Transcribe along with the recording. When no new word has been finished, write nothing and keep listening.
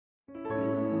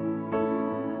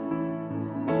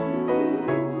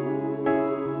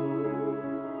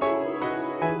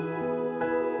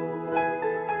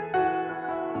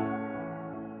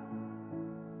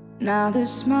Now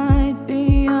this might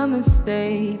be a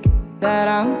mistake that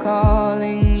I'm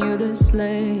calling you this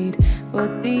late,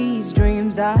 but these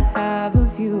dreams I have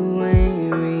of you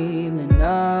ain't real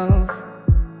enough.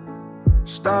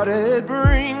 Started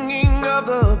bringing up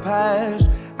the past,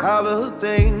 how the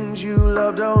things you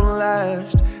love don't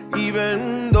last,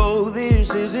 even though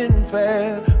this isn't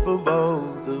fair for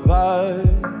both of us.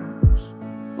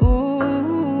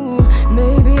 Ooh,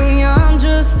 maybe I'm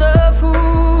just a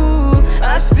fool,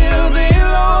 I still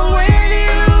belong with you.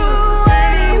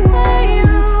 Anywhere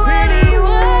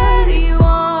you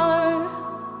are.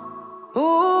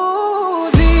 Ooh,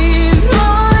 these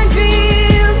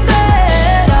minefields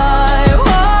that I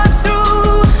walk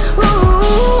through.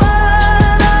 Ooh,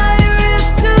 what I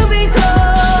risk to be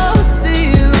close to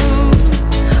you.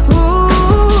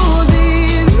 Ooh,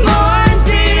 these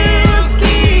minefields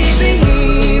keeping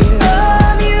me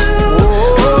from you.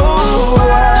 Ooh,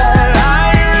 what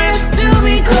I risk to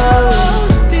be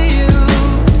close to you.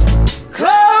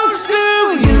 Close to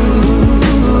you.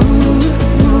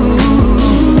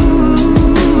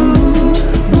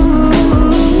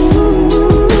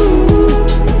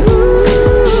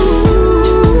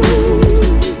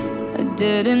 I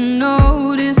didn't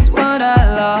notice what I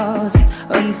lost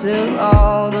until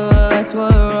all the lights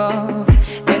were off,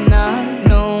 and not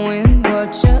knowing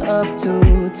what you're up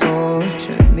to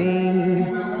tortured me.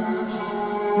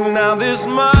 Now this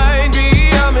might be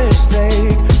a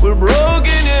mistake, we're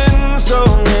broken in so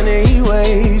many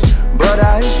ways, but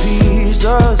I piece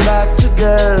us back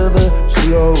together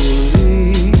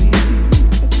slowly.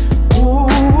 Ooh,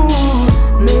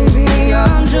 maybe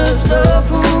I'm just a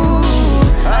fool,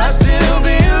 I still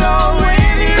belong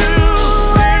with you.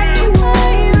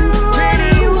 Anywhere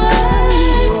you are.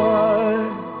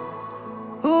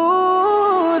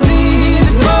 Ooh,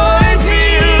 these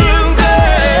minefields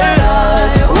that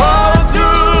I walk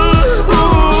through.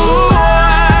 Ooh,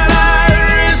 what I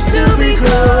risk to be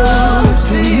close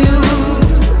to you.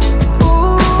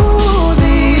 Ooh,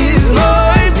 these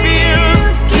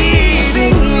minefields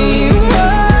keeping me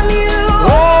from you.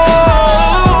 Oh,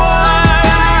 what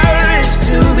I risk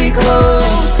to be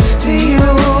close to you.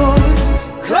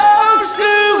 Close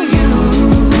to you.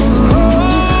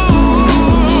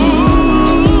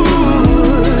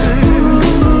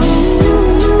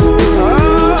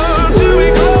 To be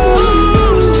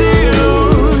close to you.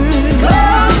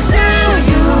 Close to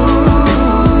you.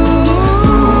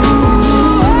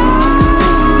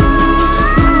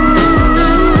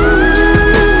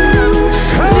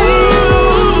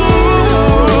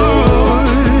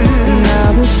 Now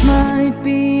this might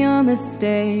be a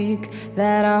mistake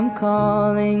that I'm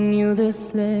calling you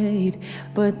this late,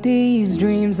 but these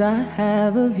dreams I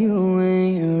have of you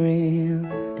ain't real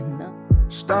enough.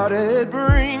 Started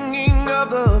bringing up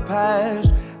the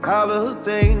past, how the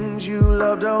things you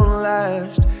love don't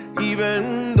last,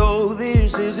 even though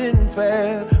this isn't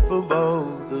fair for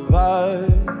both of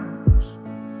us.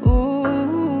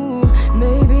 Ooh,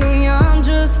 maybe I'm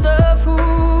just a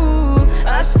fool,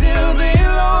 I still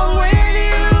belong with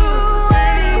you.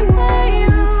 Anywhere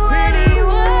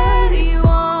you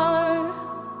are.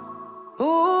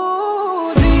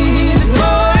 Ooh, these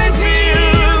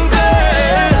minefields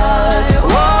that I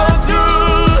walk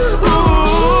through.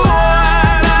 Ooh,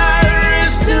 what I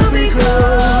risk to be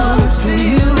close to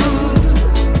you.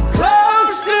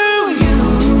 Close to you.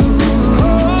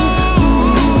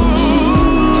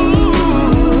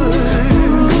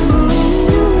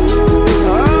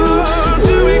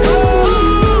 To be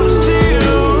close to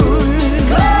you.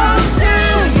 Close to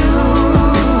you.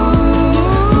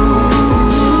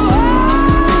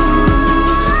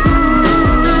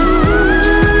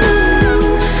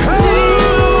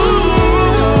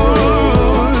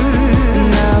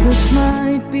 Now this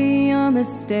might be a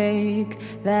mistake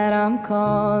that I'm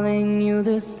calling you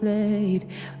this late,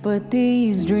 but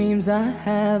these dreams I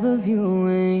have of you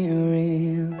ain't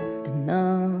real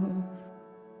enough.